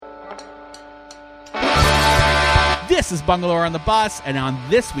This is Bungalow on the Bus, and on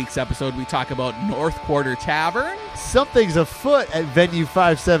this week's episode, we talk about North Quarter Tavern. Something's afoot at Venue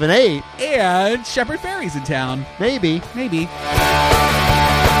 578. And Shepherd Ferry's in town. Maybe. Maybe.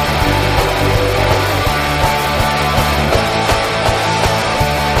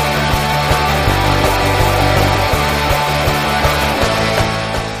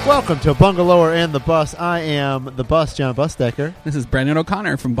 Welcome to Bungalower and the Bus. I am the Bus, John Busdecker. This is Brendan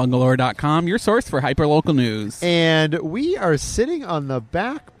O'Connor from Bungalower.com, your source for hyperlocal news. And we are sitting on the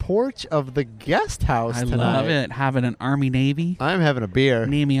back porch of the guest house I tonight. love it. Having an Army-Navy. I'm having a beer.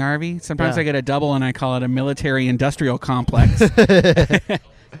 Navy RV. Sometimes Yeah. I get a double and I call it a military-industrial complex. I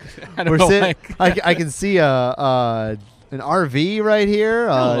don't We're know, sitting. like- I can see an RV right here.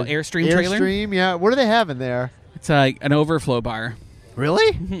 A little Airstream trailer. Airstream, yeah. What do they have in there? It's like an overflow bar.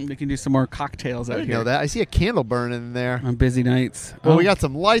 Really? They can do some more cocktails I out didn't here know that. I see a candle burning in there. on busy nights. Well, we got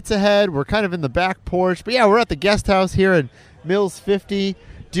some lights ahead. We're kind of in the back porch. But yeah, we're at the guest house here in Mills 50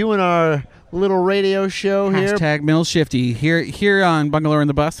 doing our little radio show here. Hashtag Mill Shifty. Here on Bungalow on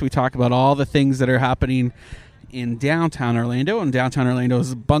the Bus, we talk about all the things that are happening in downtown Orlando, and downtown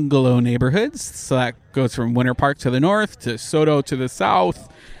Orlando's bungalow neighborhoods. So that goes from Winter Park to the north, to Soto to the south,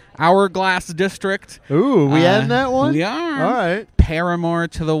 Hourglass District. Ooh, we adding that one? We are. All right. Paramore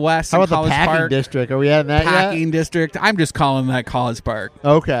to the west. How and about College the packing Park. district? Are we adding that Packing yet? District. I'm just calling that College Park.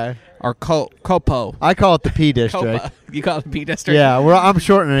 Okay. Or Copo. I call it the P district. Copa. You call it P District? Yeah, I'm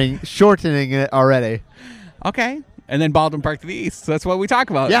shortening it already. Okay. And then Baldwin Park to the east. So that's what we talk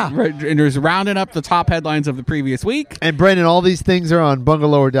about. Yeah. And there's rounding up the top headlines of the previous week. And Brendan, all these things are on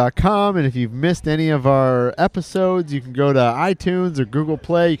bungalower.com. And if you've missed any of our episodes, you can go to iTunes or Google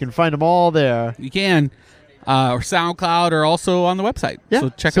Play. You can find them all there. You can. Or SoundCloud, or also on the website. Yeah. So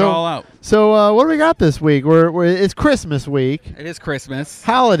check it all out. So what do we got this week? It's Christmas week. It is Christmas.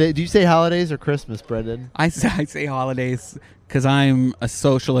 Holiday. Do you say holidays or Christmas, Brendan? I say holidays because I'm a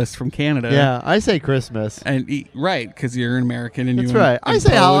socialist from Canada. Yeah, I say Christmas. And right, because you're an American and That's you right. I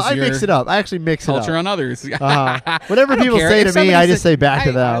say impose I mix your it up. I actually mix it up. culture on others. Whatever I don't people care. say If to me, somebody I just said- say back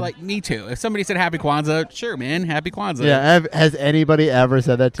to them. like me too. If somebody said Happy Kwanzaa, sure, man, Happy Kwanzaa. Yeah, has anybody ever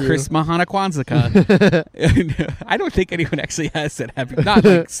said that to you? Chris Mahana Kwanzaa. I don't think anyone actually has said happy. Not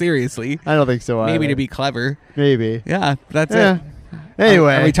like seriously. I don't think so either. Maybe to be clever. Maybe. Yeah, that's Yeah. it.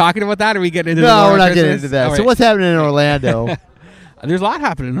 Anyway. Are we talking about that? Or are we getting into No, the we're not Christmas? getting into that. All So right. what's happening in Orlando? There's a lot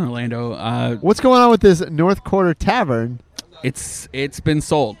happening in Orlando. What's going on with this North Quarter Tavern? It's been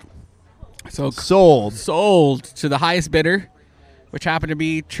sold. So Sold. to the highest bidder, which happened to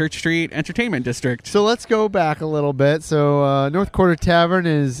be Church Street Entertainment District. So let's go back a little bit. So North Quarter Tavern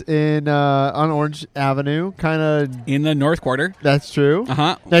is on Orange Avenue, kind of. In the North Quarter. That's true.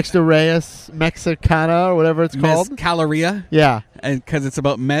 Uh-huh. Next to Reyes Mexicana or whatever it's called. Mezcaleria. Yeah. And because it's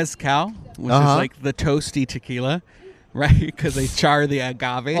about mezcal, which Uh-huh. is like the toasty tequila, right? Because they char the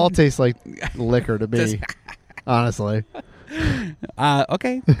agave. All tastes like liquor to me, Just- honestly.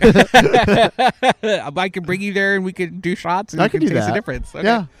 Okay. I can bring you there and we could do shots and I you can can do taste that. the difference. Okay.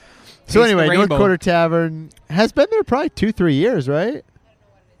 Yeah. So Taste the anyway, North rainbow. Quarter Tavern has been there probably 2-3 years, right?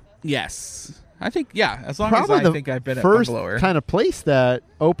 Yes. I think, yeah. As long Probably as I the think I've been at first Bungalower. kind of place that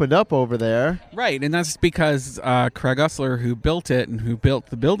opened up over there. Right, and that's because Craig Usler, who built it and who built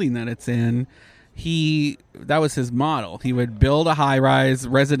the building that it's in, that was his model. He would build a high-rise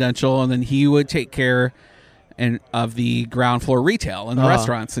residential, and then he would take care of the ground floor retail and the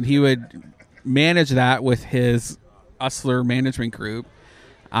restaurants, and he would manage that with his Usler management group.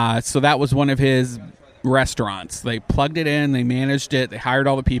 So that was one of his restaurants. They plugged it in, they managed it, they hired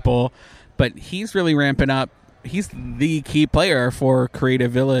all the people, but he's really ramping up. He's the key player for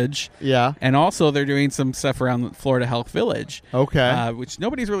Creative Village. Yeah. And also they're doing some stuff around Florida Health Village. Okay. Which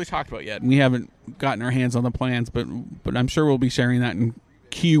nobody's really talked about yet. And we haven't gotten our hands on the plans, but I'm sure we'll be sharing that in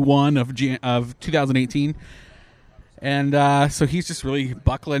Q1 of 2018. And so he's just really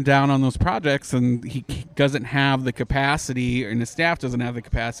buckling down on those projects, and he doesn't have the capacity, and his staff doesn't have the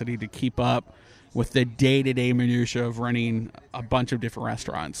capacity to keep up with the day-to-day minutia of running a bunch of different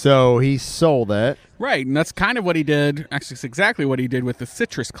restaurants. So he sold it. Right, and that's kind of what he did. Actually, it's exactly what he did with the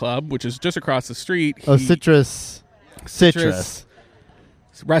Citrus Club, which is just across the street. Citrus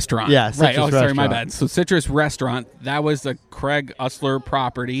Restaurant. Yeah, right. Citrus Oh, sorry, my Restaurant. bad. So Citrus Restaurant, that was the Craig Usler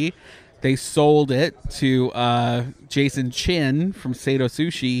property. They sold it to Jason Chin from Sato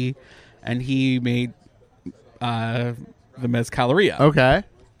Sushi, and he made the Mezcaleria. Okay.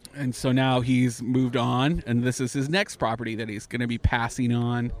 And so now he's moved on, and this is his next property that he's going to be passing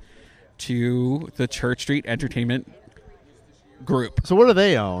on to the Church Street Entertainment group. So what do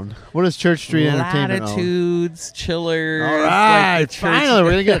they own? What does Church Street Entertainment own? Latitudes, Chillers. All right, like the church- finally,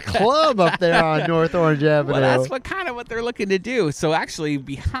 we're going to get a club up there on North Orange Avenue. Well, that's what they're looking to do. So actually,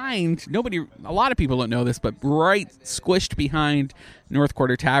 behind a lot of people don't know this, but right squished behind North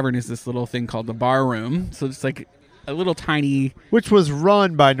Quarter Tavern is this little thing called the Bar Room. So it's like a little tiny. Which was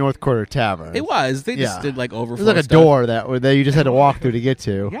run by North Quarter Tavern. It was. They just Yeah. did like It overflow. was like a stuff. door that you just had to walk through to get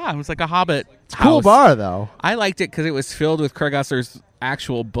to. Yeah, it was like a Hobbit. It's a cool house. bar though. I liked it because it was filled with Craig Usler's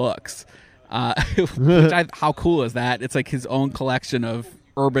actual books. How cool is that? It's like his own collection of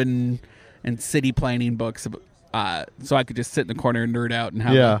urban and city planning books. So I could just sit in the corner and nerd out and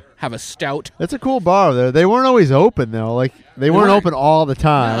have a stout. That's a cool bar there. They weren't always open though. Like they weren't open all the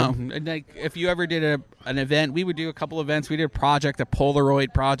time. No. And like if you ever did an event, we would do a couple events. We did a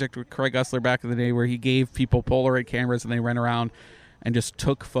Polaroid project with Craig Usler back in the day, where he gave people Polaroid cameras and they ran around and just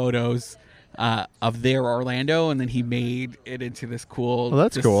took photos of their Orlando, and then he made it into this cool,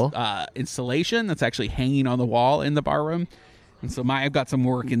 cool. Installation that's actually hanging on the wall in the bar room. And so I've got some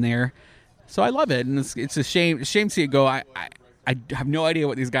work in there, so I love it. And it's a shame to see it go. I have no idea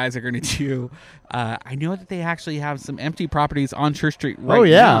what these guys are going to do. I know that they actually have some empty properties on Church Street right now. Oh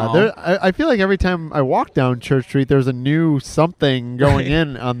yeah, I feel like every time I walk down Church Street, there's a new something going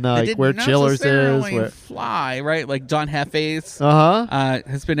in on the where Chillers is. Where Fly right, like Don Hefe's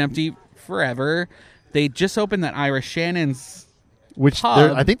has been empty forever. They just opened that Irish Shannon's, which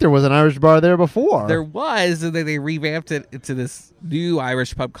pub. I think there was an Irish bar there before. There was, and then they revamped it into this new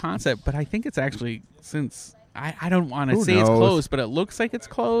Irish pub concept. But I think it's actually since. I don't want to say it's closed, but it looks like it's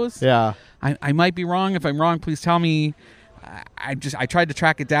closed. Yeah. I might be wrong. If I'm wrong, please tell me. I tried to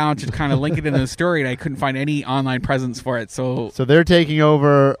track it down to kind of link it in the story, and I couldn't find any online presence for it. So they're taking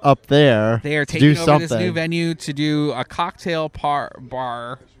over up there. They are taking over this new venue to do a cocktail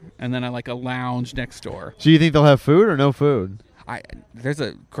bar and then a lounge next door. So you think they'll have food or no food? There's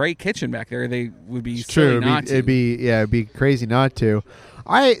a great kitchen back there. They would be true. It'd be crazy not to.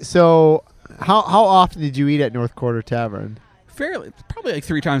 So how often did you eat at North Quarter Tavern? Probably like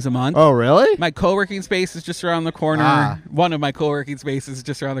 3 times a month. Oh, really? My co-working space is just around the corner. One of my co-working spaces is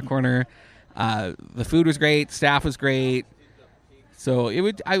just around the corner. The food was great. Staff was great. So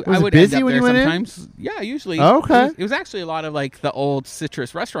I would busy end up when there you went sometimes. in? Yeah, usually. Oh, okay. It was actually a lot of like the old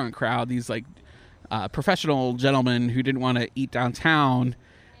Citrus restaurant crowd. These like professional gentlemen who didn't want to eat downtown,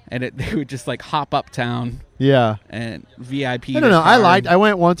 and they would just like hop uptown. Yeah. And VIP. I don't know. I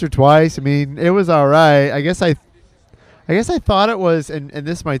went once or twice. I mean, it was all right. I guess I thought it was, and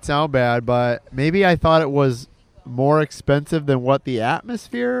this might sound bad, but maybe I thought it was more expensive than what the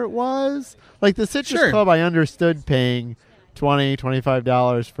atmosphere was. Like the Citrus Club, I understood paying $20,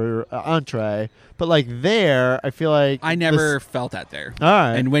 $25 for entree, but like there, I feel like I never felt that there. All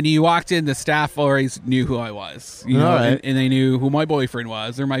right. And when you walked in, the staff always knew who I was, you know, right. and they knew who my boyfriend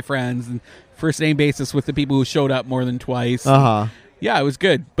was. They're my friends, and first name basis with the people who showed up more than twice. Yeah, it was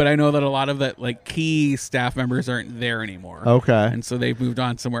good, but I know that a lot of that like key staff members aren't there anymore. Okay. And so they've moved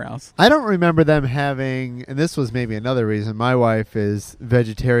on somewhere else. I don't remember them having, and this was maybe another reason, my wife is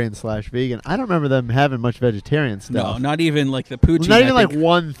vegetarian/vegan. I don't remember them having much vegetarian stuff. No, not even like the poutine. Not even like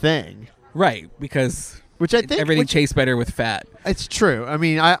one thing. Right, because which I think everything tastes better with fat. It's true. I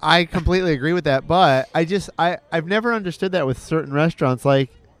mean, I completely agree with that, but I've never understood that with certain restaurants.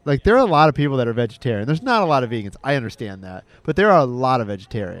 Like there are a lot of people that are vegetarian. There's not a lot of vegans. I understand that. But there are a lot of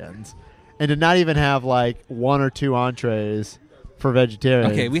vegetarians. And to not even have like 1 or 2 entrees for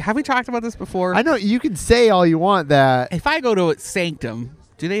vegetarians. Okay, have we talked about this before? I know you can say all you want that. If I go to Sanctum,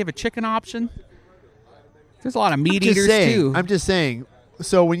 do they have a chicken option? There's a lot of meat eaters too. I'm just saying.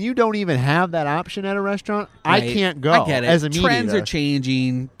 So when you don't even have that option at a restaurant, right. I can't go. I get it. As a meat Trends eater. are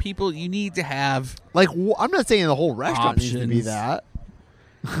changing. People, you need to have like. I'm not saying the whole restaurant options. needs to be that.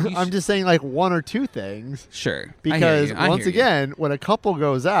 I'm just saying like 1 or 2 things. Sure. Because once again, when a couple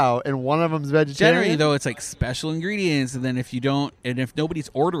goes out and one of them's vegetarian, generally though it's like special ingredients, and then if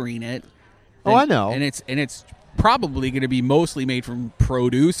nobody's ordering it, then, I know, and it's probably going to be mostly made from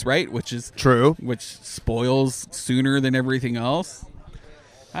produce, right? Which is true, which spoils sooner than everything else.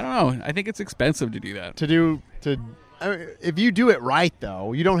 I don't know. I think it's expensive to do that. I mean, if you do it right,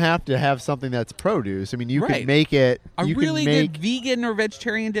 though, you don't have to have something that's produce. I mean, you can make it. A really good vegan or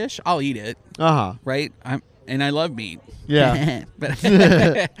vegetarian dish, I'll eat it. Right? And I love meat. Yeah. but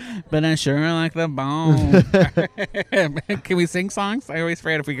I sure like the bone. Can we sing songs? I always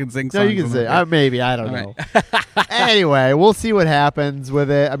forget if we can sing songs. No, you can sing. Maybe. I don't know. Anyway, we'll see what happens with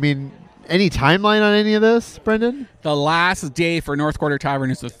it. I mean, any timeline on any of this, Brendan? The last day for North Quarter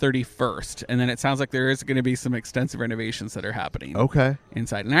Tavern is the 31st, and then it sounds like there is going to be some extensive renovations that are happening. Okay.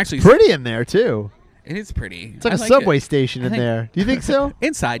 Inside, and actually pretty in there too. It is pretty. It's like I a like subway it. station I in think- there. Do you think so?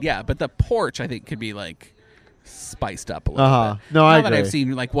 Inside, yeah, but the porch I think could be like spiced up a little Uh-huh. bit. No, now I that I've agree.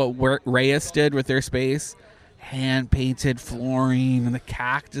 seen like what Reyes did with their space, hand painted flooring and the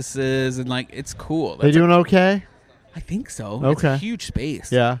cactuses and like it's cool. They doing okay? I think so. It's Okay. a huge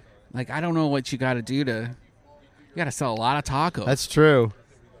space. Yeah, Like I don't know what you got to do to. You got to sell a lot of tacos. that's true.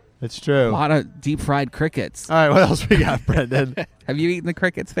 That's true. a lot of deep fried crickets. All right, what else we got, Brendan? Have you eaten the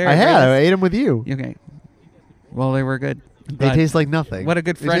crickets there? I had. I Reyes? ate them with you. Okay. Well, they were good. They But taste like nothing. what a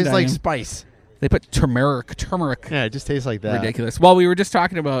good They friend taste I like am. spice. They put turmeric. Yeah, it just tastes like that. Ridiculous. Well, we were just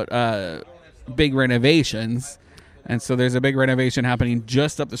talking about big renovations, and so there's a big renovation happening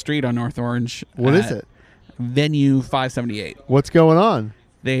just up the street on North Orange. What is at it? Venue 578. What's going on?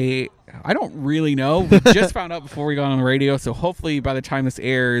 I don't really know. We just found out before we got on the radio, so hopefully by the time this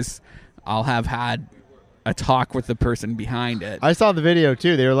airs, I'll have had a talk with the person behind it. I saw the video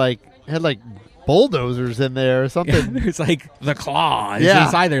too. They were had bulldozers in there or something. There's like the claws Yeah.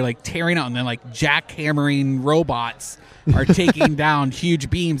 inside there, like tearing out, and then like jackhammering robots are taking down huge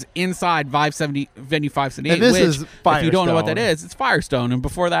beams inside Venue 578. And this which, is if you don't know what that Firestone. is, it's Firestone. And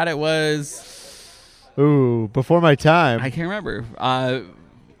before that, it was Ooh, before my time. I can't remember.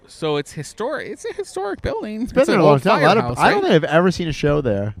 So it's historic. It's a historic building. It's been there an a long old time. firehouse, I don't right? think I've ever seen a show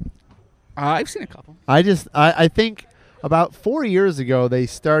there. I've seen a couple. I think about 4 years ago they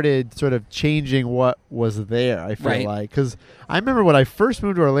started sort of changing what was there. I feel Right. like because I remember when I first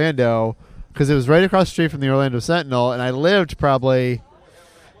moved to Orlando because it was right across the street from the Orlando Sentinel, and I lived probably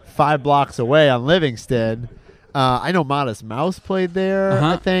 5 blocks away on Livingston. I know Modest Mouse played there.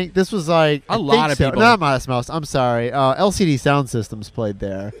 Uh-huh. I think this was like A lot of people. Not Modest Mouse. I'm sorry. LCD Sound Systems played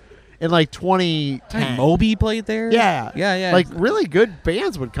there in like 2010. Moby played there. Yeah. yeah. Like really good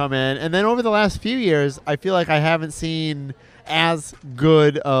bands would come in, and then over the last few years, I feel like I haven't seen as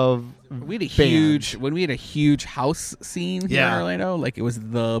good of we had a bands. huge we had a huge house scene here Yeah. in Orlando. Like it was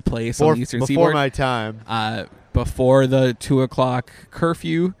the place Before, on the Eastern before Seaboard. my time. Before the 2:00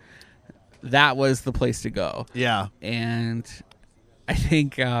 curfew, that was the place to go. Yeah. And I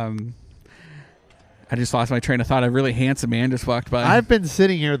think I just lost my train of thought. A really handsome man just walked by. I've been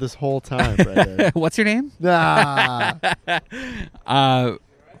sitting here this whole time, Brendan. What's your name? Ah.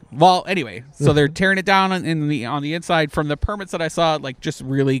 Well, anyway, so they're tearing it down on the inside. From the permits that I saw, like just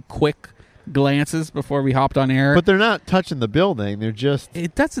really quick glances before we hopped on air. But they're not touching the building. They're just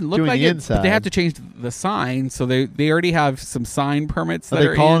It doesn't look doing like the it, but they inside. have to change the sign. So they already have some sign permits. are that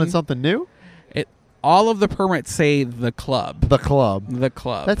they calling in. it something new? All of the permits say the club. The club. The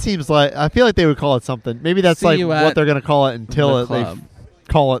club. That seems like I feel like they would call it something. Maybe that's See like you at what they're going to call it until the they club.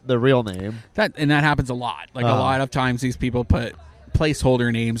 call it the real name. that happens a lot. Like a lot of times, these people put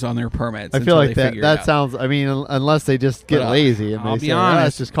placeholder names on their permits. I feel until like they that figure it out. sounds. I mean, unless they just get But, lazy and I'll they be say, honest,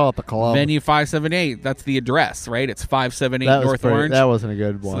 let's just call it the club. Venue 578. That's the address, right? It's 578 that was North pretty- Orange. That wasn't a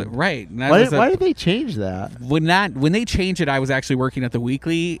good So- one. right. And that Why was did, why did they change that? when they changed it, I was actually working at the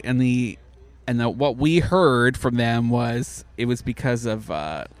Weekly, and what we heard from them was it was because of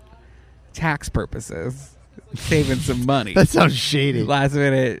tax purposes, saving some money. That sounds shady. last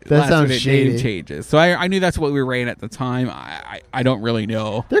minute sounds name shady. changes. So I knew that's what we were in at the time. I don't really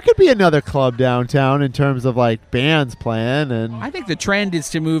know. There could be another club downtown in terms of like bands playing and I think the trend is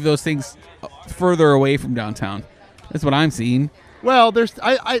to move those things further away from downtown. That's what I'm seeing. well, there's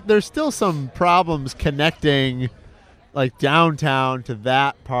there's still some problems connecting like downtown to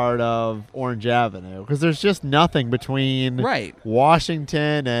that part of Orange Avenue because there's just nothing between Right.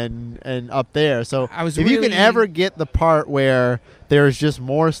 Washington and up there. So I was if you can really- ever get the part where there's just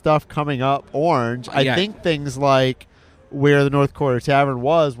more stuff coming up Orange, I Yeah. think things like where the North Quarter Tavern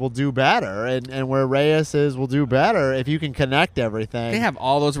was will do better, and where Reyes is will do better if you can connect everything. They have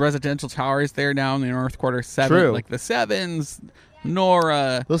all those residential towers there now in the North Quarter 7, True. like the Sevens,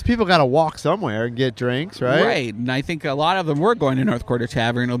 Nora. Those people got to walk somewhere and get drinks, right? Right. And I think a lot of them were going to North Quarter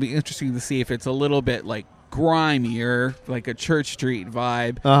Tavern. It'll be interesting to see if it's a little bit like grimier, like a Church Street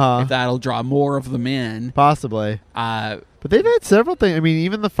vibe. Uh-huh. If that'll draw more of them in. Possibly. But they've had several things. I mean,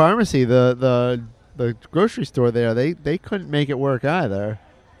 even the pharmacy, the grocery store there, they couldn't make it work either.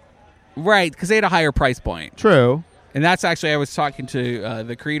 Right, because they had a higher price point. True. And that's actually, I was talking to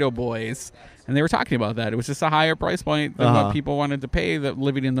the Credo boys, and they were talking about that. It was just a higher price point than Uh-huh. what people wanted to pay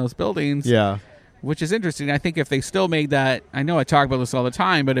living in those buildings. Yeah. Which is interesting. I think if they still made that, I know I talk about this all the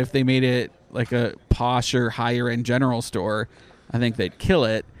time, but if they made it like a posher, higher end general store, I think they'd kill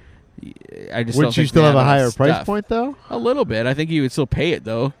it. I just Wouldn't don't you think still they have a enough higher price stuff. point though? A little bit. I think you would still pay it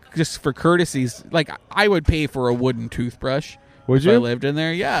though, just for courtesies. Like I would pay for a wooden toothbrush Would if you? I lived in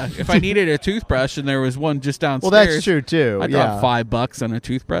there, yeah. If I needed a toothbrush and there was one just downstairs, Well, that's true too. I'd yeah. drop $5 on a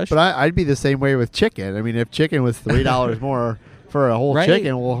toothbrush. But I'd be the same way with chicken. I mean, if chicken was $3 more for a whole Right.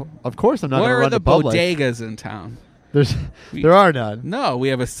 chicken, well, of course I'm not going to Where are run the to Publix. bodegas in town? There are none. No, we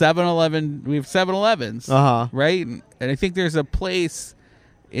have a 7-Eleven. We have 7-Elevens, right? And I think there's a place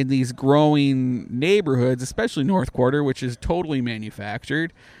in these growing neighborhoods, especially North Quarter, which is totally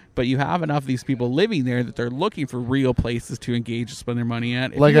manufactured. But you have enough of these people living there that they're looking for real places to engage and spend their money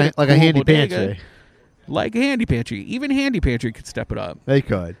at. If Like you a get like cool a handy bodega, pantry. like a handy pantry. Even handy pantry could step it up. They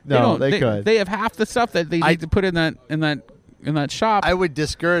could. No, they could. They have half the stuff that they need to put in that shop. I would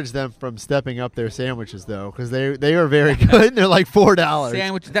discourage them from stepping up their sandwiches though, because they are very good. They're like $4.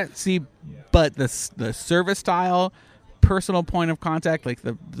 Sandwich but the service style, personal point of contact, like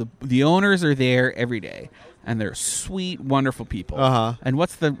the owners are there every day, and they're sweet, wonderful people. And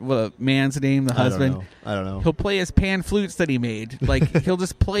what's the man's name? The husband. I don't know. He'll play his pan flutes that he made. Like he'll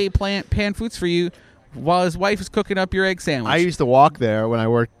just play pan flutes for you while his wife is cooking up your egg sandwich. I used to walk there when I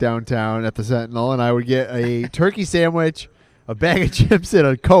worked downtown at the Sentinel, and I would get a turkey sandwich, a bag of chips, and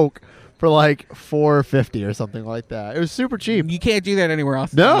a Coke for like $4.50 or something like that. It was super cheap. You can't do that anywhere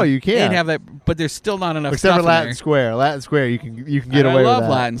else. No, you can't. Can't have that, but there's still not enough Except stuff for Latin in there. Square. Latin Square, you can get And away I love with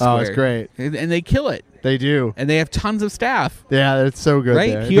that. Latin Square. Oh, it's great. And they kill it. They do. And they have tons of staff. Yeah, it's so good Right?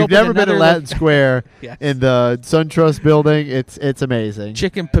 there. He If you've opened never been to another Latin Square Yes. in the SunTrust building, it's amazing.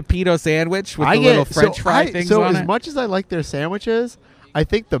 Chicken pepito sandwich with the little French fry things so on as it. much as I like their sandwiches, I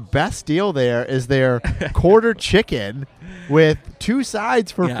think the best deal there is their quarter chicken with 2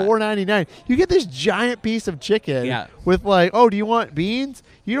 sides for Yeah. $4.99. You get this giant piece of chicken Yeah. with like, oh, do you want beans?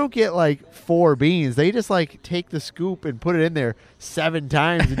 You don't get like 4 beans. They just like take the scoop and put it in there 7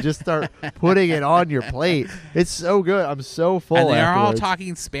 times and just start putting it on your plate. It's so good. I'm so full. And they're all afterwards.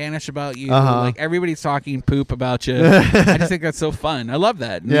 talking Spanish about you. Uh-huh. Like everybody's talking poop about you. I just think that's so fun. I love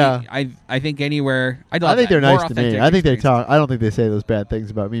that. And Yeah. I think anywhere. I I think they're More nice to me. authentic I think they experience. talk. I don't think they say those bad things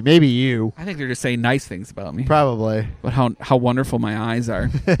about me. Maybe you. I think they're just saying nice things about me. Probably. But how wonderful my eyes are.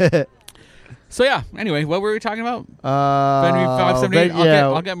 So yeah. Anyway, what were we talking about? Venue 578.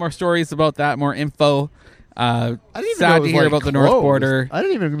 I'll get more stories about that. More info. I didn't even know Sad it to was, hear like, about the North closed. Quarter. I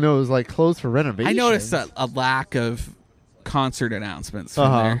didn't even know it was like closed for renovation. I noticed a lack of concert announcements from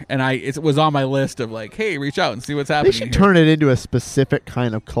Uh-huh. there, and it was on my list of like, hey, reach out and see what's They happening. should here. turn it into a specific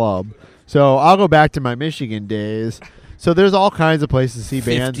kind of club. So I'll go back to my Michigan days. So there's all kinds of places to see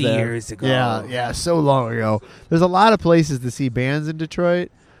bands 50 there. years ago. Yeah, so long ago. There's a lot of places to see bands in Detroit,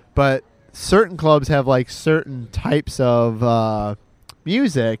 but certain clubs have like certain types of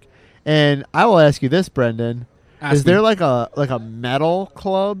music. And I will ask you this, Brendan. Is there like a metal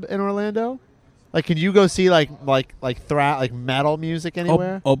club in Orlando? Like, can you go see like metal music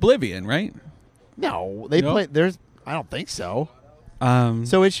anywhere? Oblivion, right? No, they No? play. I don't think so. So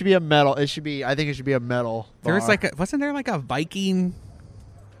So it should be a metal. I think it should be a metal. there's bar. wasn't there like a Viking,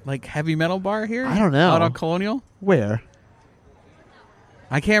 like heavy metal bar here? I don't know. Out on Colonial. Where?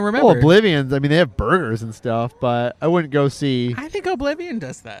 I can't remember. Well, Oblivion's. I mean, they have burgers and stuff, but I wouldn't go see. I think Oblivion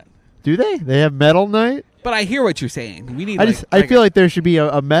does that. Do they? They have metal night. But I hear what you're saying. We need. I feel like there should be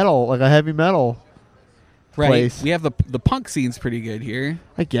a metal, like a heavy metal right. place. We have the punk scene's pretty good here.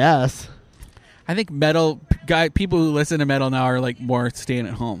 I guess. I think people who listen to metal now are like more staying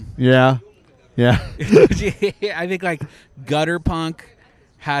at home. Yeah. Yeah. I think like gutter punk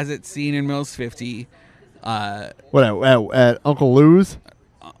has its scene in Mills 50. What at Uncle Lou's?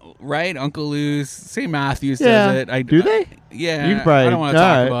 Right, Uncle Lou's, St. Matthews Yeah. does it. Do they? Yeah, You probably- I don't want to all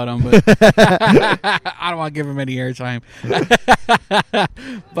talk right. about them, but I don't want to give them any airtime.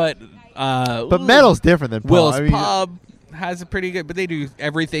 But Metal's different than punk. Will's I mean, Pub has a pretty good, but they do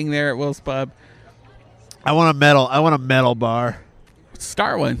everything there at Will's Pub. I want a metal bar.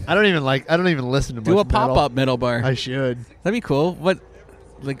 Start one. I don't even listen to Do a much metal. pop-up metal bar. I should. That'd be cool. What?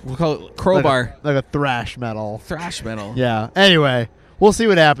 Like we'll call it crowbar, like a thrash metal. thrash metal. Yeah. Anyway, we'll see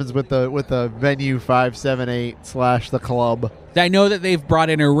what happens with the venue 578 / the club. I know that they've brought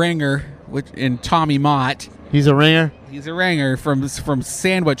in a ringer, in Tommy Mott. He's a ringer. He's a ringer from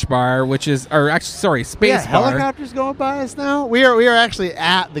Sandwich Bar, Space Yeah, Bar. helicopters going by us now. We are actually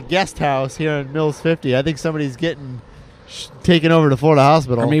at the guest house here in Mills 50. I think somebody's getting taken over to Florida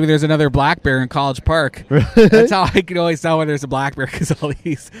Hospital. Or maybe there's another black bear in College Park. That's how I can always tell when there's a black bear, because all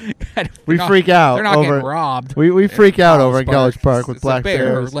these we freak out. They're not over, getting robbed. We freak out over in College Park with It's a black bear,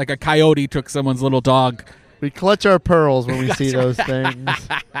 bears. like a coyote took someone's little dog. We clutch our pearls when we see those things.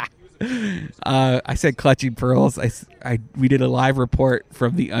 I said clutching pearls. We did a live report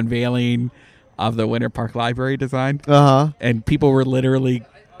from the unveiling of the Winter Park Library design, Uh huh. and people were literally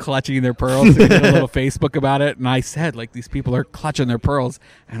clutching their pearls. We did a little Facebook about it, and I said, like, these people are clutching their pearls,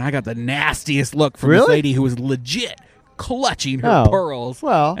 and I got the nastiest look from this lady who was legit clutching her pearls.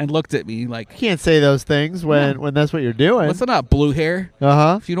 Well, and looked at me like, you can't say those things when that's what you're doing. Listen up, blue hair.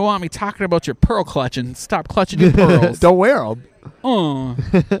 If you don't want me talking about your pearl clutching, stop clutching your pearls. Don't wear them.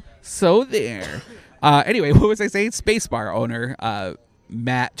 So there. Anyway, what was I saying? Spacebar owner,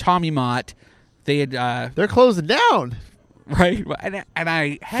 Tommy Mott. They had they're closing down. Right, and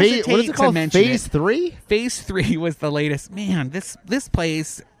I hesitate what is it called? to mention Phase 3? Phase 3 was the latest. Man, this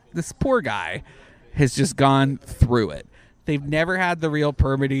place, this poor guy has just gone through it. They've never had the real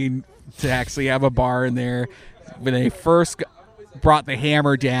permitting to actually have a bar in there. When they first brought the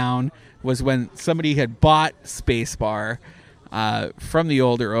hammer down was when somebody had bought Spacebar from the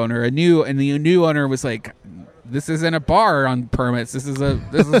older owner. The new owner was like, "This isn't a bar on permits. This is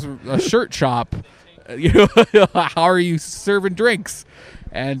a shirt shop. How are you serving drinks?"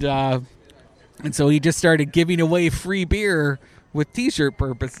 And so he just started giving away free beer with T-shirt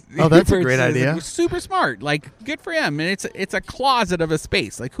purpose. Oh, that's a great idea. It was super smart. Like, good for him. And it's a closet of a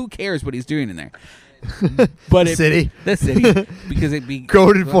space. Like, who cares what he's doing in there? But the city, because it'd be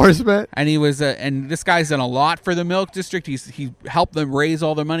code enforcement. And he was, and this guy's done a lot for the Milk District. He helped them raise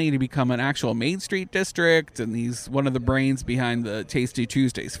all the money to become an actual Main Street district, and he's one of the brains behind the Tasty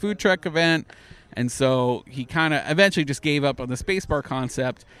Tuesdays food truck event. And so he kind of eventually just gave up on the Spacebar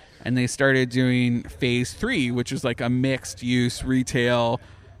concept, and they started doing Phase 3, which is like a mixed-use retail,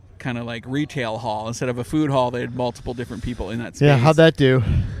 kind of like retail hall. Instead of a food hall, they had multiple different people in that space. Yeah, how'd that do?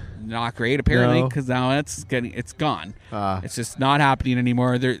 Not great, apparently, because now it's gone. It's just not happening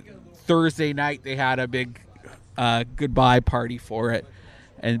anymore. Thursday night, they had a big goodbye party for it,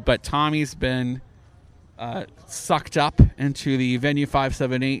 but Tommy's been sucked up into the Venue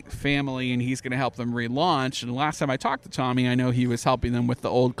 578 family, and he's going to help them relaunch. And last time I talked to Tommy, I know he was helping them with the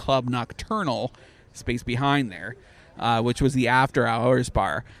old Club Nocturnal space behind there, which was the after hours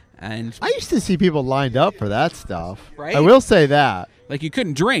bar. And I used to see people lined up for that stuff. Right? I will say that. Like, you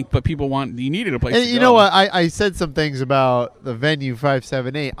couldn't drink, but you needed a place and to you go. know what? I said some things about the Venue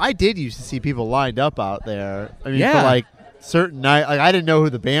 578. I did used to see people lined up out there. I mean, for like certain night. Like, I didn't know who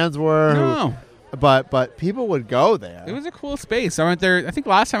the bands were. No. But people would go there. It was a cool space. I went there. I think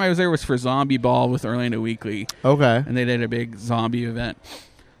last time I was there was for Zombie Ball with Orlando Weekly. Okay. And they did a big zombie event.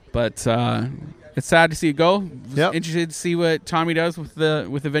 But it's sad to see it go. Yep. Interested to see what Tommy does with the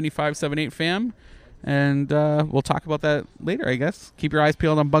Venue 578 fam. And we'll talk about that later, I guess. Keep your eyes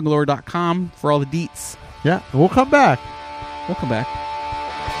peeled on bungalower.com for all the deets. Yeah, we'll come back. We'll come back.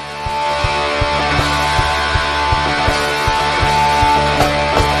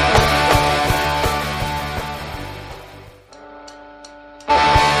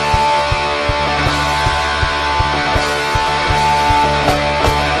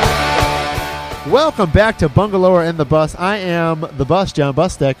 Welcome back to Bungalower and the Bus. I am the Bus, John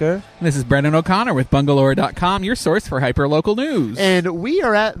Busdecker. This is Brendan O'Connor with bungalower.com, your source for hyper-local news. And we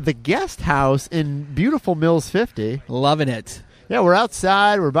are at the Guest House in beautiful Mills 50. Loving it. Yeah, we're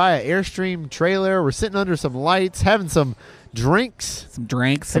outside. We're by an Airstream trailer. We're sitting under some lights, having some drinks. Some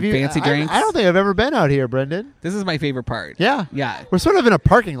fancy drinks. I don't think I've ever been out here, Brendan. This is my favorite part. Yeah. Yeah. We're sort of in a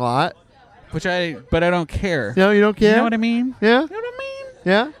parking lot. But I don't care. No, you don't care? You know what I mean? Yeah. You know what I mean?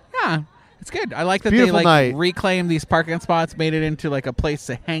 Yeah. Yeah. It's good. I like that Beautiful they night. reclaimed these parking spots, made it into like a place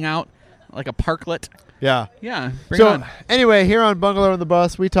to hang out, like a parklet. Yeah. Yeah. Bring it on. Anyway, here on Bungalow and the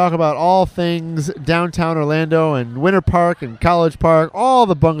Bus, we talk about all things downtown Orlando and Winter Park and College Park, all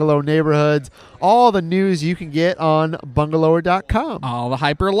the bungalow neighborhoods, all the news you can get on bungalower.com. All the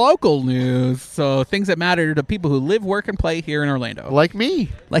hyper-local news. So things that matter to people who live, work, and play here in Orlando. Like me.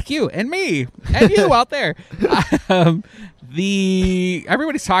 Like you and me and you out there.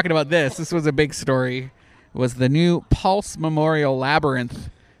 Everybody's talking about this. This was a big story. Was the new Pulse Memorial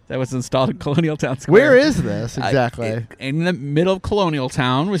Labyrinth that was installed in Colonial Town Square. Where is this exactly? In the middle of Colonial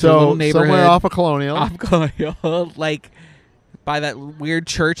Town, which is a little neighborhood. Somewhere off of Colonial. Off Colonial, like by that weird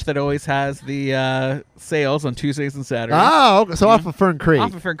church that always has the sales on Tuesdays and Saturdays. Oh, okay. So off of Fern Creek.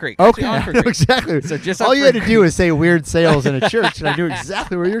 Off of Fern Creek. Okay, Actually, on Fern Creek. exactly. So just all you had to Fern do Creek. is say weird sales in a church, and I knew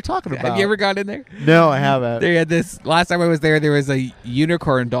exactly what you're talking about. Have you ever gone in there? No, I haven't. They had this last time I was there. There was a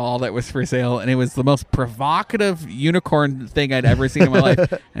unicorn doll that was for sale, and it was the most provocative unicorn thing I'd ever seen in my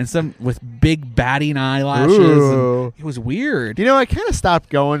life. And some with big batting eyelashes. Ooh. And it was weird. You know, I kind of stopped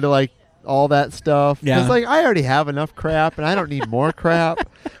going to like all that stuff. Yeah. Because like I already have enough crap, and I don't need more crap.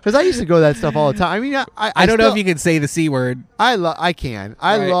 Because I used to go to that stuff all the time. I mean, I don't know if you can say the C word. I can.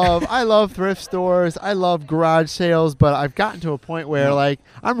 I Right. love thrift stores. I love garage sales. But I've gotten to a point where like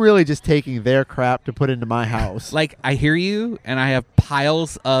I'm really just taking their crap to put into my house. Like, I hear you, and I have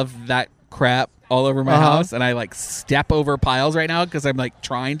piles of that crap all over my house, and I like step over piles right now because I'm like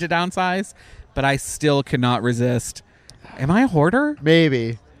trying to downsize, but I still cannot resist. Am I a hoarder?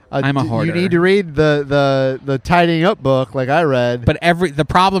 Maybe. I'm a hoarder. You need to read the tidying up book like I read. But the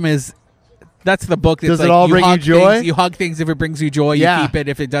problem is, that's the book. That's Does it like, all bring you hug joy? Things, you hug things if it brings you joy. Yeah. You keep it.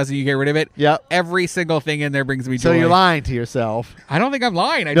 If it doesn't, you get rid of it. Yep. Every single thing in there brings me So joy. you're lying to yourself. I don't think I'm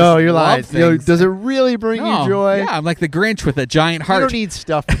lying. I No, just you're love lying. Things. Does it really bring No. you joy? Yeah, I'm like the Grinch with a giant You heart. don't need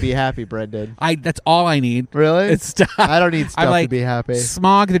stuff to be happy, Brendan. That's all I need. Really? It's stuff. I don't need stuff I'm like to be happy.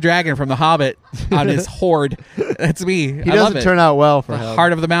 Smog the dragon from The Hobbit on his horde. That's me. He I love doesn't it. turn out well for The him.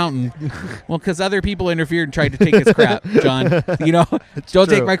 heart of the mountain. Well, because other people interfered and tried to take his crap, John. You know, don't true.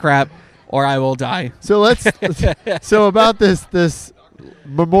 take my crap, or I will die. So so about this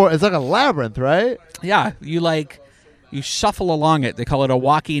memorial, it's like a labyrinth, right? Yeah, you shuffle along it. They call it a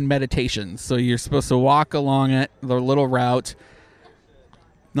walking meditation. So you're supposed to walk along it, the little route,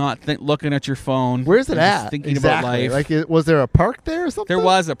 not looking at your phone. Where's it You're just at? thinking exactly. about life. Like, was there a park there or something? There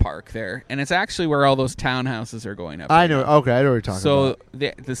was a park there, and it's actually where all those townhouses are going up. I right know. now. Okay, I know what you're talking So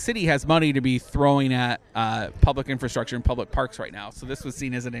about. the city has money to be throwing at public infrastructure and public parks right now. So this was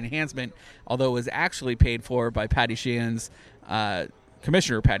seen as an enhancement, although it was actually paid for by Patty Sheehan's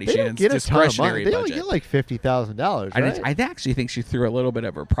Commissioner Patty They don't Sheehan's get a ton of money. discretionary They only budget. get like $50,000, right? I actually think she threw a little bit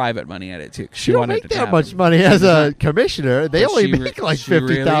of her private money at it too. 'Cause She she don't wanted make to that happen. much money as a commissioner. They But only she make like she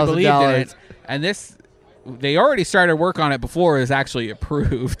really $50,000. believed in it. And this, they already started work on it before it was actually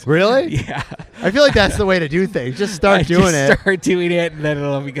approved. Really? Yeah. I feel like that's the way to do things. Just start Just doing it. Start doing it, and then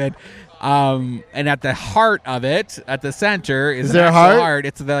it'll be good. And at the heart of it, at the center, is there an a actual heart?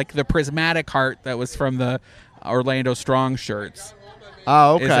 It's like the prismatic heart that was from the Orlando Strong shirts.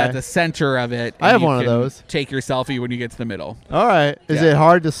 Oh, Is at okay. the center of it. I and have you one of can those. Take your selfie when you get to the middle. All right. Is Yeah. it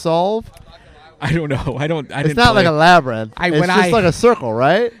hard to solve? I don't know. I It's didn't not like play- a labyrinth. I- It's when just I- like a circle,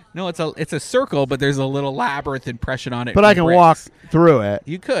 right? No, it's a circle, but there's a little labyrinth impression on it. But from I can bricks. walk through it.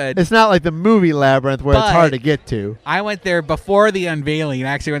 You could. It's not like the movie Labyrinth where it's But- hard to get to. I went there before the unveiling. I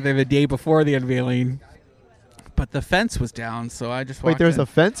actually went there the day before the unveiling. But the fence was down, so I just Wait, walked there's in. a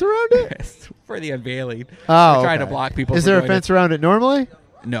fence around it? for the unveiling. Oh, We're trying to okay. block people. Is from there a going fence around it normally?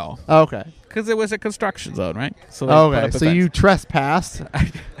 in. No, Okay. because it was a construction zone, right? So they put Okay. up a So fence. you trespassed.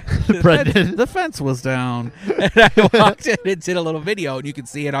 the, Brendan. fence, the fence was down, and I walked in and did a little video, and you can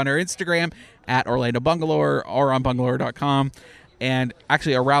see it on our Instagram at Orlando Bungalow or on bungalow.com. And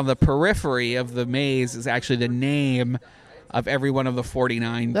actually, around the periphery of the maze is actually the name of every one of the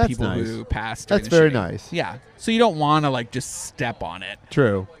 49 That's people nice. who passed. during That's the very shooting. nice. Yeah, so you don't want to like just step on it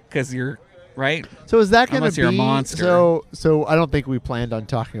True. because you're right. So is that going Unless to you're be a monster. So I don't think we planned on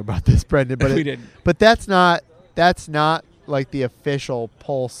talking about this, Brendan, but We didn't. But that's not like the official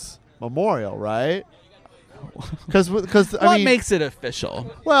Pulse Memorial, right? Because I What mean, makes it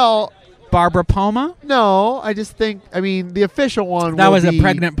official? well, Barbara Poma? no, I just think the official one. That will was be, a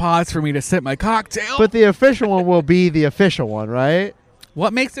pregnant pause for me to sip my cocktail. But the official one will be the official one, right?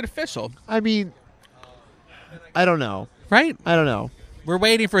 what makes it official? I mean, I don't know. Right? I don't know. We're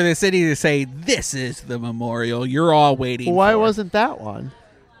waiting for the city to say, this is the memorial. You're all waiting Well, why for. wasn't that one?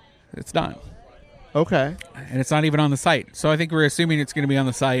 It's not. Okay. And it's not even on the site. So I think we're assuming it's going to be on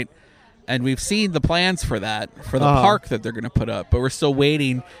the site. And we've seen the plans for that, for the park that they're going to put up. But we're still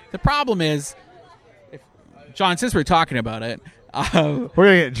waiting. The problem is, John, since we're talking about it, We're gonna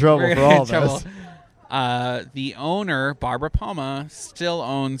get in trouble we're for gonna all get in this. trouble. The owner, Barbara Poma, still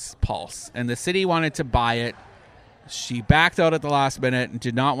owns Pulse. And the city wanted to buy it. She backed out at the last minute and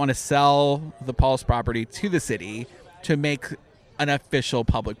did not want to sell the Pulse property to the city to make an official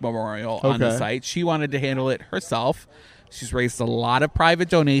public memorial on the Okay. site. She wanted to handle it herself. She's raised a lot of private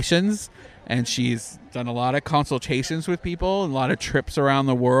donations, and she's done a lot of consultations with people and a lot of trips around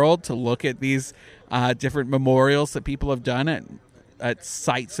the world to look at these different memorials that people have done at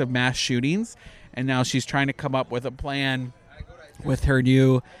sites of mass shootings. And now she's trying to come up with a plan with her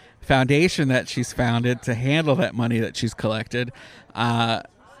new foundation that she's founded to handle that money that she's collected,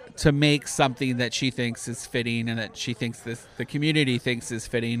 to make something that she thinks is fitting and that she thinks the community thinks is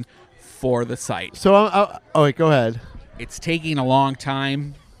fitting for the site. So oh wait, go ahead. It's taking a long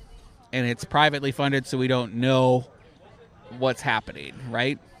time, and it's privately funded, so we don't know what's happening,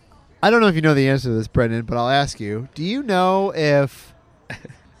 right? I don't know if you know the answer to this, Brendan, but I'll ask you. Do you know if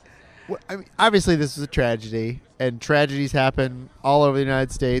I mean, obviously, this is a tragedy, and tragedies happen all over the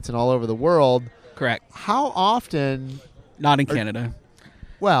United States and all over the world. Correct. How often? Not in Canada.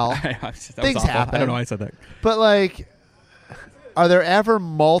 Well, things happen. I don't know why I said that. But, like, are there ever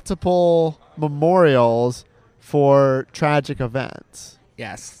multiple memorials for tragic events?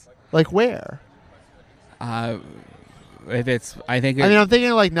 Yes. Like where? If it's, I think. I'm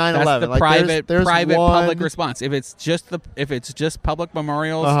thinking like 9/11. That's the like private, there's private one, public response. If it's just public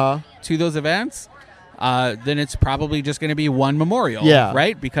memorials to those events, then it's probably just going to be one memorial. Yeah.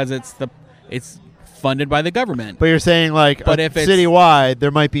 Right, because it's funded by the government. But you're saying like, but if it's citywide,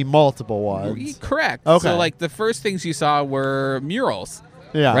 there might be multiple ones. Correct. Okay. So like the first things you saw were murals.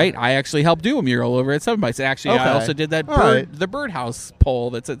 Yeah. Right. I actually helped do a mural over at 7 Bytes. Actually, Okay. I also did that the birdhouse pole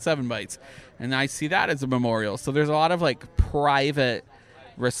that's at 7 Bytes, and I see that as a memorial. So there's a lot of like private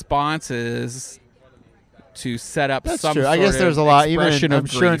responses to set up. That's some true. Sort I guess of there's a lot. Even expression I'm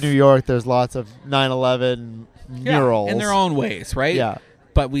of sure in grief. New York, there's lots of 9/11 murals in their own ways, right? Yeah.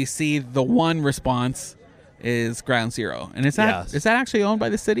 But we see the one response is Ground Zero, and is that actually owned by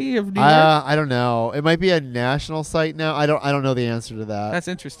the city of New York? I don't know. It might be a national site now. I don't know the answer to that. That's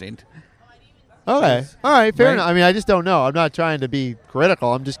interesting. Okay. All right. Fair Right? enough. I mean, I just don't know. I'm not trying to be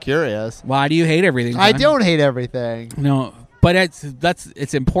critical. I'm just curious. Why do you hate everything? I John? don't hate everything. No, but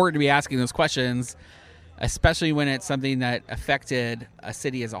it's important to be asking those questions, especially when it's something that affected a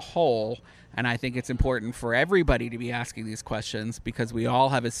city as a whole. And I think it's important for everybody to be asking these questions because we all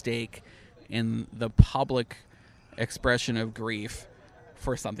have a stake in the public expression of grief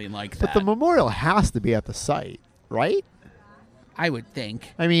for something like that. But the memorial has to be at the site, right? I would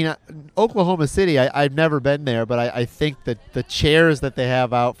think. I mean, Oklahoma City, I've never been there, but I think that the chairs that they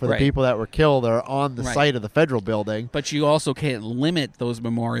have out for the Right. people that were killed are on the Right. site of the federal building. But you also can't limit those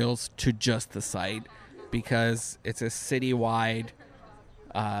memorials to just the site because it's a citywide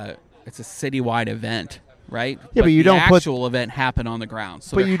event, right? Yeah, but you the don't put- actual event happen on the ground.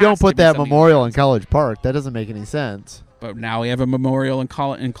 So But there you has don't to put be that something memorial in else. College Park. That doesn't make any sense. But now we have a memorial in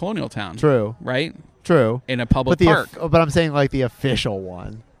Colonial Town. True. Right? True. In a public But park. but I'm saying like the official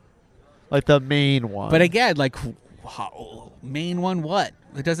one. Like the main one. But again, like, main one what?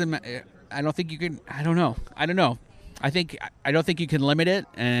 It doesn't matter. I don't think you can. I don't know. I don't think you can limit it,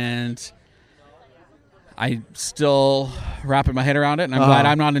 and I'm still wrapping my head around it, and I'm glad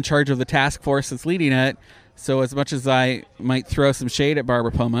I'm not in charge of the task force that's leading it. So as much as I might throw some shade at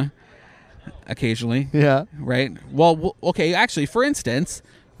Barbara Poma occasionally, Yeah. right? Well, okay, actually, for instance,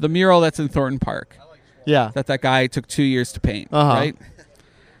 the mural that's in Thornton Park Yeah. that guy took 2 years to paint, right?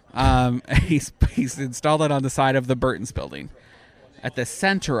 He's installed it on the side of the Burton's building. At the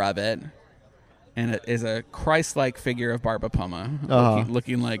center of it, and it is a Christ-like figure of Barbara Poma,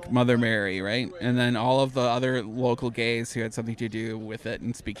 looking like Mother Mary, right? And then all of the other local gays who had something to do with it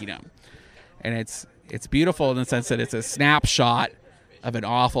and speaking up. And it's beautiful in the sense that it's a snapshot of an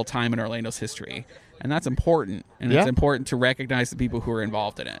awful time in Orlando's history, and that's important. And it's important to recognize the people who are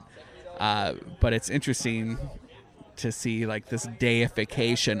involved in it. But it's interesting to see like this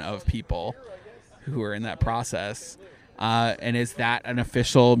deification of people who are in that process. And is that an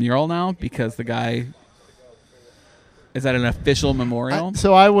official mural now? Because the guy... Is that an official memorial?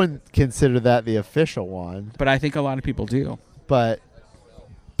 So I wouldn't consider that the official one. But I think a lot of people do. But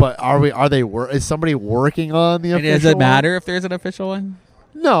is somebody working on the And official does it one? matter if there's an official one?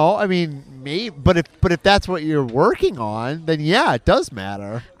 No, I mean, maybe, but if that's what you're working on, then yeah, it does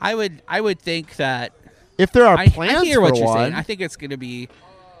matter. I would think that... If there are I plans hear for what you're one, saying. I think it's going to be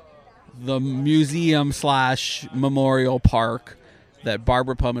the museum / memorial park that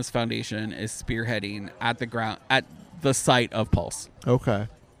Barbara Poma's Foundation is spearheading at the site of Pulse. okay.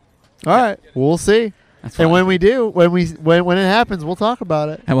 All right, we'll see. That's And fine. when we do, when it happens, we'll talk about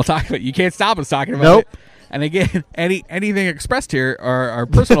it. And we'll talk about it. You can't stop us talking about Nope. it. And again, anything expressed here are our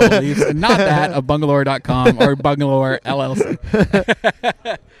personal beliefs and not that of Bungalore.com or Bungalore LLC.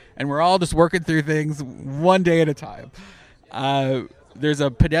 And we're all just working through things one day at a time. There's a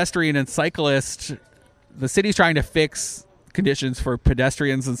pedestrian and cyclist. The city's trying to fix conditions for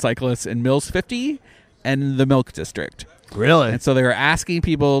pedestrians and cyclists in Mills 50 and the Milk District. Really? And so they were asking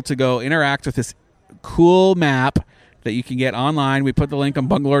people to go interact with this cool map that you can get online. We put the link on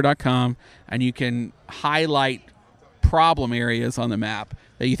bungalore.com, and you can highlight problem areas on the map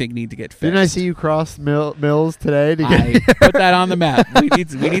that you think need to get fixed. Didn't I see you cross Mills today? To I get put that on the map. We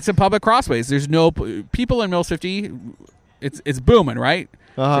need some public crossways. There's no people in Mills 50. It's booming, right?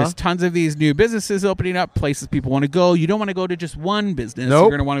 There's tons of these new businesses opening up, places people want to go. You don't want to go to just one business. Nope. You're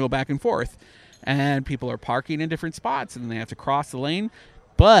going to want to go back and forth. And people are parking in different spots, and they have to cross the lane.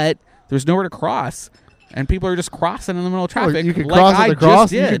 But there's nowhere to cross. and people are just crossing in the middle of Well, traffic. you can like cross I at the cross.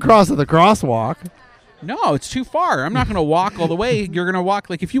 just You did. can cross at the crosswalk. No, it's too far. I'm not going to walk all the way. You're going to walk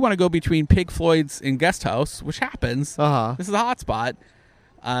like if you want to go between Pig Floyd's and Guest House, which happens. This is a hot spot.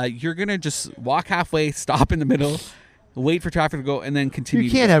 You're going to just walk halfway, stop in the middle, wait for traffic to go, and then continue.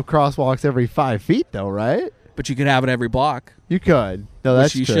 You can't have crosswalks every 5 feet, though, right? But you could have it every block. You could. No,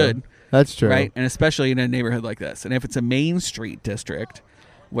 that's you true. should. That's true. Right? And especially in a neighborhood like this. And if it's a Main Street district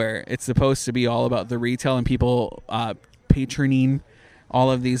where it's supposed to be all about the retail and people patroning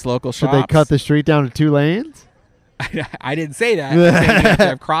all of these local Should shops. they cut the street down to 2 lanes? I didn't say that. I'm saying you have to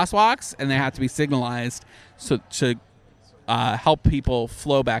have crosswalks and they have to be signalized so to help people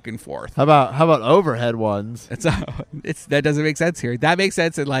flow back and forth. How about overhead ones? That doesn't make sense here. That makes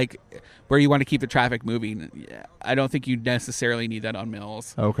sense in like where you want to keep the traffic moving. I don't think you necessarily need that on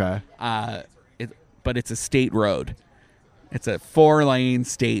Mills. Okay. But it's a state road. It's a 4-lane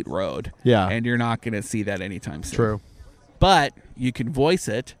state road. Yeah. And you're not going to see that anytime soon. True. But you can voice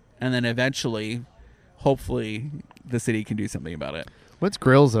it, and then eventually, hopefully, the city can do something about it. When's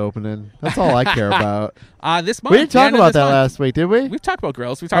Grills opening? That's all I care about. This month. We didn't talk about that month. last week, did we? We've talked about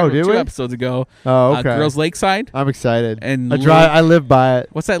Grills. We talked about did 2 we? episodes ago. Oh, okay. Grills Lakeside. I'm excited. And I live by it.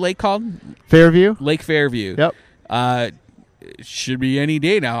 What's that lake called? Fairview? Lake Fairview. Yep. It should be any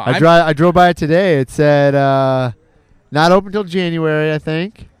day now. I drove by it today. It said not open till January, I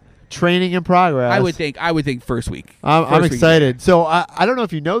think. Training in progress. I would think first week. I'm First week. excited. So I don't know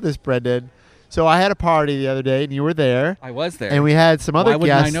if you know this, Brendan. So I had a party the other day, and you were there. I was there. And we had some other Why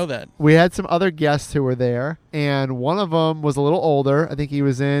guests. wouldn't I know that? We had some other guests who were there, and one of them was a little older. I think he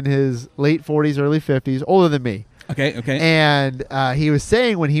was in his late 40s, early 50s, older than me. Okay. And he was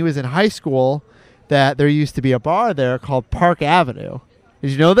saying when he was in high school that there used to be a bar there called Park Avenue.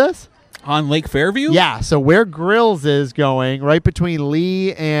 Did you know this? On Lake Fairview? Yeah. So where Grills is going, right between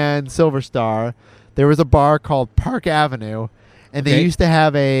Lee and Silver Star, there was a bar called Park Avenue. And they used to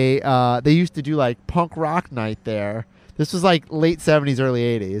have they used to do like punk rock night there. This was like late 70s, early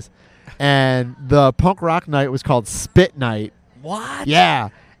 80s. And the punk rock night was called Spit Night. What? Yeah.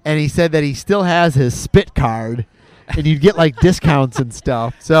 And he said that he still has his Spit card. And you'd get like discounts and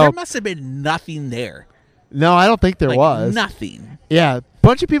stuff. So there must have been nothing there. No, I don't think there was. Nothing. Yeah.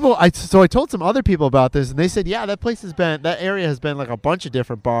 Bunch of people. I told some other people about this, and they said, yeah, that area has been like a bunch of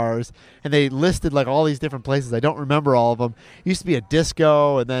different bars, and they listed like all these different places. I don't remember all of them. It used to be a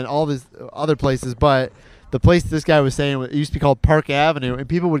disco, and then all these other places, but the place this guy was saying it used to be called Park Avenue, and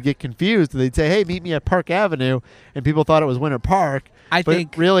people would get confused. They'd say, hey, meet me at Park Avenue, and people thought it was Winter Park. I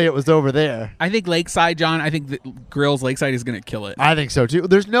think really it was over there. I think Lakeside, John. I think that Grills Lakeside is going to kill it. I think so too.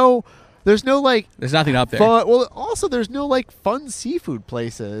 There's nothing up there. Well, also there's no like fun seafood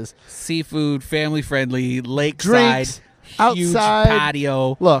places. Seafood, family friendly, lakeside, drinks, huge outside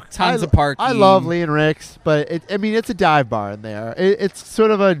patio. Look, tons of parking. I love Lee and Rick's, but it's a dive bar in there. It's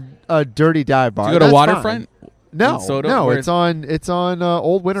sort of a dirty dive bar. Do you go to Waterfront? No, Soto, no, it's on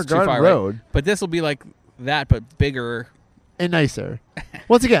Old Winter Garden Road. Right? But this will be like that, but bigger and nicer.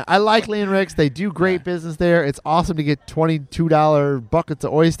 Once again, I like Lee and Rick's. They do great business there. It's awesome to get $22 buckets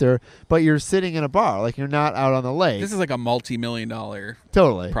of oyster, but you're sitting in a bar, like you're not out on the lake. This is like a multi-million-dollar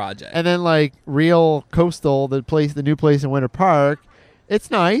project. And then like Real Coastal, the new place in Winter Park, it's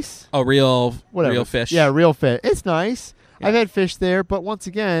nice. Oh, real fish. Yeah, Real Fish. It's nice. Yeah. I've had fish there, but once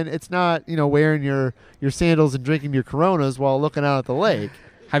again, it's not wearing your sandals and drinking your Coronas while looking out at the lake.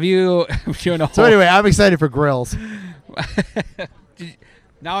 Have you? So anyway, I'm excited for Grills.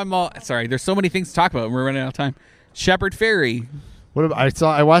 Now I'm all sorry. There's so many things to talk about, and we're running out of time. Shepherd Ferry.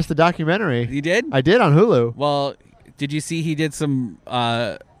 I watched the documentary. You did? I did on Hulu. Well, did you see he did some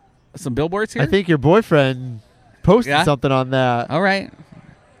billboards here? I think your boyfriend posted something on that. All right.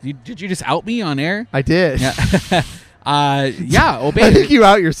 Did you just out me on air? I did. Yeah. Obey. I think you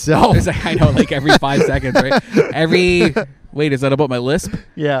out yourself. I know, like every 5 seconds, right? Wait, is that about my lisp?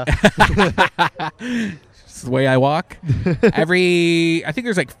 Yeah. It's the way I walk. I think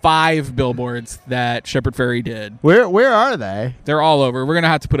there's like 5 billboards that Shepherd Ferry did. Where are they? They're all over. We're going to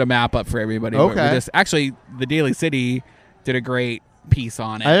have to put a map up for everybody. Okay. Actually, the Daily City did a great piece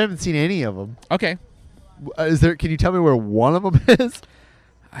on it. I haven't seen any of them. Okay. Can you tell me where one of them is?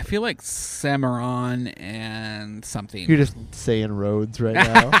 I feel like Cimarron and something. You're just saying roads right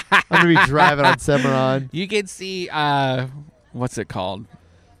now. I'm going to be driving on Cimarron. You can see, what's it called?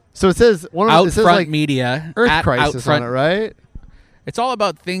 So it says Outfront like Media. Earth Crisis on it, right? It's all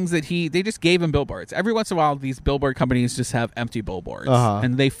about things that they just gave him billboards. Every once in a while, these billboard companies just have empty billboards.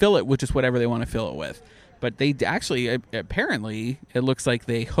 And they fill it with just whatever they want to fill it with. But they actually, apparently, it looks like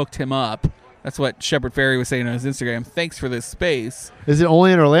they hooked him up. That's what Shepherd Ferry was saying on his Instagram. Thanks for this space. Is it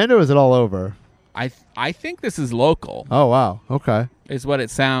only in Orlando or is it all over? I think this is local. Oh wow. Okay. Is what it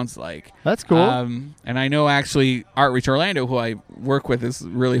sounds like. That's cool. And I know actually Art Reach Orlando, who I work with, is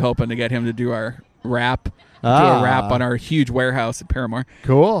really hoping to get him to do our wrap. Do a wrap on our huge warehouse at Paramore.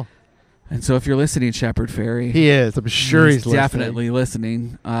 Cool. And so if you're listening, Shepard Ferry, He is. I'm sure he's definitely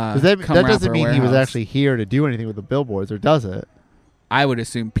listening. 'Cause that doesn't mean he was actually here to do anything with the billboards, or does it? I would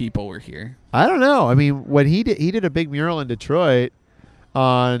assume people were here. I don't know. I mean, when he did a big mural in Detroit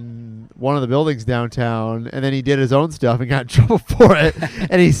on one of the buildings downtown, and then he did his own stuff and got in trouble for it.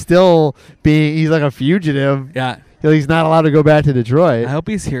 And he's like a fugitive. Yeah. He's not allowed to go back to Detroit. I hope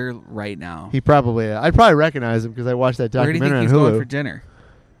he's here right now. I'd probably recognize him because I watched that Where do you documentary think he's on going Hulu. for dinner?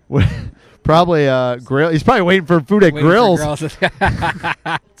 Probably grill. He's probably waiting for food at Grills.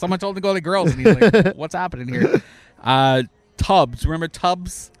 Someone told him to go to Grills, and he's like, "What's happening here?" Tubbs, remember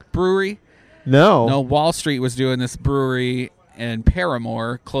Tubbs Brewery? No. Wall Street was doing this brewery in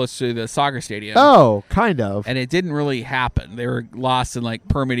Paramore, close to the soccer stadium. Oh, kind of. And it didn't really happen. They were lost in like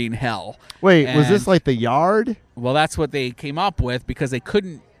permitting hell. Wait, was this like the Yard? Well, that's what they came up with because they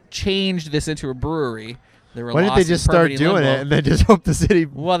couldn't change this into a brewery. They were Why didn't they just start doing it and then just hope the city?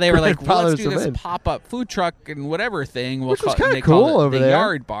 Well, they were like, well, let's do this in. pop-up food truck and whatever thing. Which was kind of cool over the there.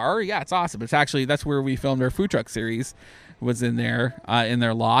 Yard Bar. Yeah, it's awesome. It's actually, that's where we filmed our food truck series. Was in there, in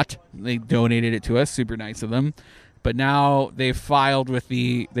their lot. They donated it to us. Super nice of them. But now they filed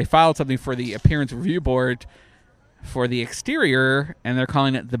something for the appearance review board for the exterior, and they're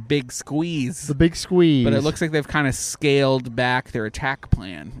calling it the Big Squeeze. The Big Squeeze. But it looks like they've kind of scaled back their attack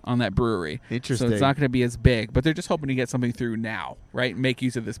plan on that brewery. Interesting. So it's not going to be as big, but they're just hoping to get something through now, right? Make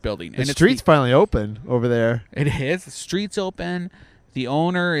use of this building. The street's finally open over there. It is. The street's open. The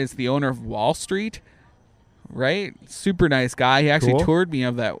owner is the owner of Wall Street. Right? Super nice guy. He actually toured me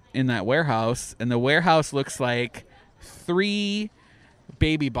in that warehouse, and the warehouse looks like 3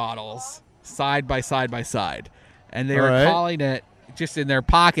 baby bottles side by side by side. And they were calling it, just in their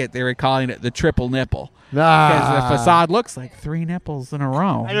pocket, they were calling it the triple nipple. Because the facade looks like 3 nipples in a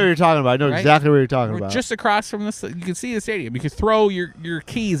row. I know what you're talking about. I know exactly what you're talking about. Just across from you can see the stadium. You can throw your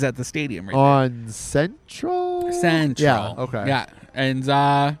keys at the stadium right on there. Central? Yeah, okay. Yeah. And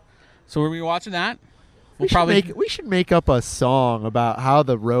so we're going to be watching that. We should make up a song about how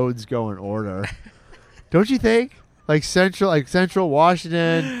the roads go in order. Don't you think? Like Central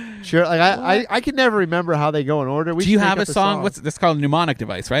Washington. Sure. Like I can never remember how they go in order. Do you have a song? What's this called? A mnemonic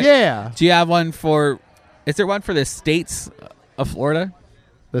device, right? Yeah. Do you have one for? Is there one for the states of Florida?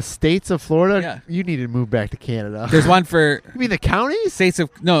 The states of Florida? Yeah. You need to move back to Canada. There's one for. You mean the counties? States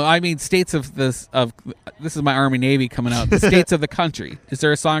of states of this is my Army Navy coming out. The states of the country. Is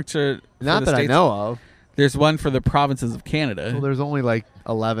there a song to? Not that I know of. There's one for the provinces of Canada. Well, there's only like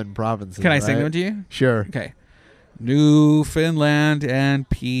 11 provinces. Can I sing them to you? Sure. Okay. Newfoundland and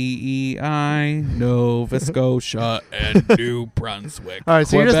PEI, Nova Scotia and New Brunswick. All right,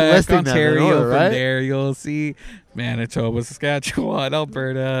 so Quebec, you're just listing Ontario, them in order, right? From there you'll see Manitoba, Saskatchewan,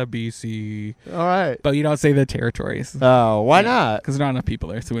 Alberta, BC. All right. But you don't say the territories. Oh, why not? Because there are not enough people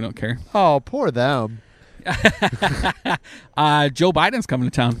there, so we don't care. Oh, poor them. Joe Biden's coming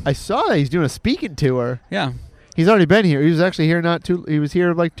to town. I saw that he's doing a speaking tour. Yeah. He's already been here. He was actually here he was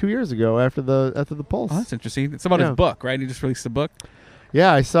here like 2 years ago after the Pulse. Oh, that's interesting. It's about his book, right? He just released a book.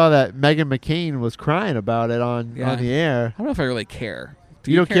 Yeah, I saw that Meghan McCain was crying about it on the air. I don't know if I really care.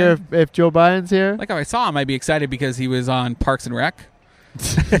 You don't care if Joe Biden's here? Like if I saw him, I'd be excited because he was on Parks and Rec.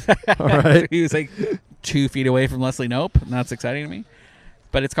 All right. He was like 2 feet away from Leslie Knope, and that's exciting to me.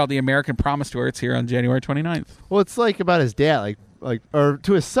 But it's called the American Promise Tour. It's here on January 29th. Well, it's like about his dad, or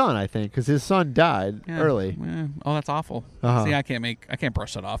to his son, I think, because his son died early. Yeah. Oh, that's awful. Uh-huh. See, I can't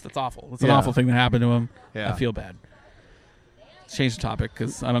brush that off. That's awful. It's an awful thing that happened to him. Yeah. I feel bad. Let's change the topic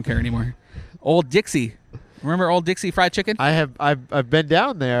because I don't care anymore. Old Dixie. Remember Old Dixie Fried Chicken? I've been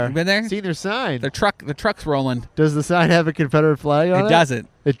down there. You been there? Seen their sign. The truck's rolling. Does the sign have a Confederate flag on it? It doesn't.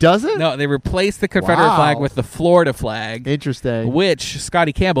 It doesn't? No, they replaced the Confederate flag with the Florida flag. Interesting. Which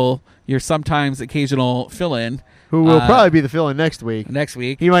Scotty Campbell, your sometimes occasional fill-in, who will probably be the fill-in next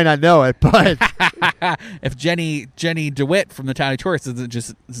week. He might not know it, but if Jenny DeWitt from the Tiny Tourist doesn't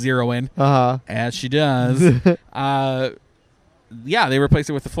just zero in, as she does, they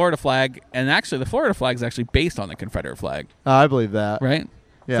replaced it with the Florida flag, and actually the Florida flag is actually based on the Confederate flag. I believe that. Right?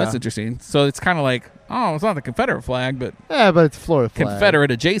 Yeah. So that's interesting. So it's kind of like, it's not the Confederate flag, but but it's Florida flag.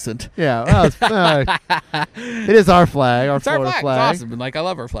 Confederate adjacent. Yeah, well, it is our flag, our Florida flag. It's awesome. I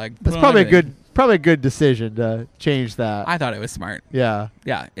love our flag. That's probably a good decision to change that. I thought it was smart. Yeah.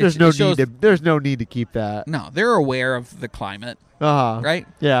 Yeah. There's no need to keep that. No, they're aware of the climate. Uh-huh. Right?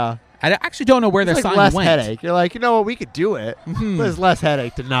 Yeah. I actually don't know where their It's like sign less went. headache. You're like, you know what, we could do it, but it's less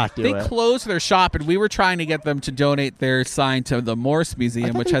headache to not do They it. closed their shop, and we were trying to get them to donate their sign to the Morse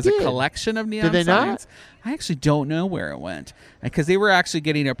Museum, thought which they has did. a collection of neon Did they not? signs. I actually don't know where it went, because they were actually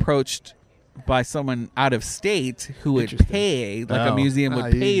getting approached by someone out of state who would Interesting. pay, like a Oh. museum would Ah,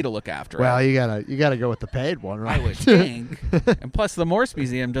 pay to look after Well, it. you gotta go with the paid one, I right? would think. And plus, the Morse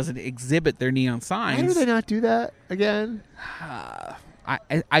Museum doesn't exhibit their neon Why signs. do they not do that again?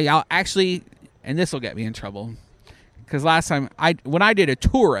 I'll actually, and this will get me in trouble, because last time when I did a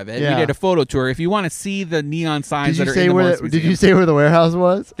tour of it, Yeah. we did a photo tour. If you want to see the neon signs that are in the Morse Museum, Did you say where the warehouse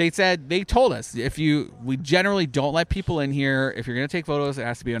was? they told us we generally don't let people in here. If you're going to take photos, it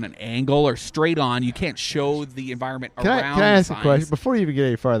has to be on an angle or straight on. You can't show the environment Can around. I ask the a question signs. before you even get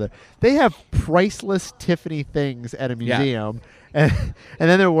any farther? They have priceless Tiffany things at a museum, and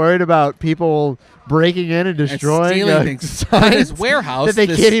then they're worried about people breaking in and destroying stealing things. signs This warehouse that they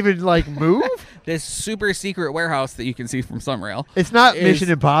this- can't even like move. This super secret warehouse that you can see from Summerrail. It's not is-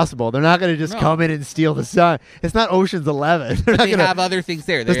 Mission Impossible. They're not going to just No. come in and steal the sign. It's not Ocean's 11. They're not They gonna, have other things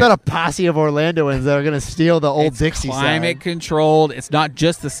there. there's They're- not a posse of Orlandoans that are going to steal the old it's Dixie climate sign. controlled. It's not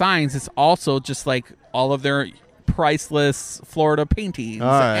just the signs. It's also just like all of their priceless Florida paintings All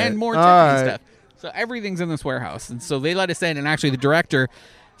right. and more All Tiffany right. stuff. So everything's in this warehouse, and so they let us in. And actually, the director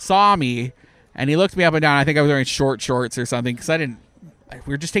saw me, and he looked me up and down. I think I was wearing short shorts or something because I didn't.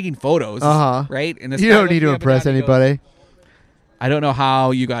 We were just taking photos, Uh-huh. right? And this You guy don't looked need to me up and impress down, he goes, anybody. I don't know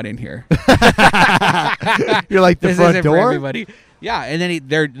how you got in here. You're like the This front isn't for door. everybody. Yeah, and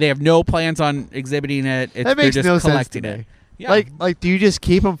then they have no plans on exhibiting it. That makes they're just no sense to collecting me. it. Yeah. Like, do you just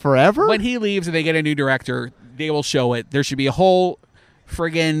keep them forever? when he leaves and they get a new director, they will show it. There should be a whole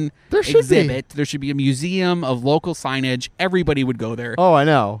friggin' There should be. exhibit. There should be a museum of local signage. Everybody would go there. Oh, I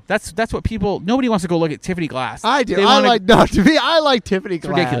know. That's what people. Nobody wants to go look at Tiffany Glass. I do. They I wanna- like no. To me, I like Tiffany It's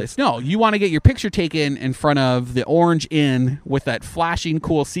Glass. ridiculous. No, you want to get your picture taken in front of the Orange Inn with that flashing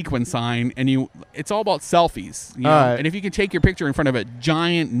cool sequin sign, and it's all about selfies. You know? All right. And if you can take your picture in front of a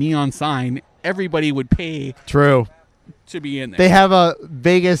giant neon sign, everybody would pay True. to be in there. They have a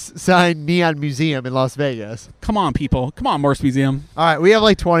Vegas sign neon museum in Las Vegas. Come on, people. Come on, Morse Museum. All right, we have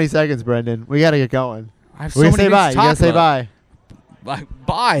like 20 seconds, Brendan. We got to get going. I have so We many gotta say things bye. to You talk gotta say about. bye.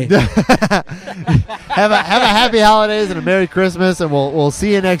 Bye. have a happy holidays and a Merry Christmas, and we'll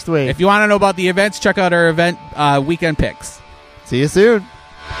see you next week. If you want to know about the events, check out our event weekend picks. See you soon.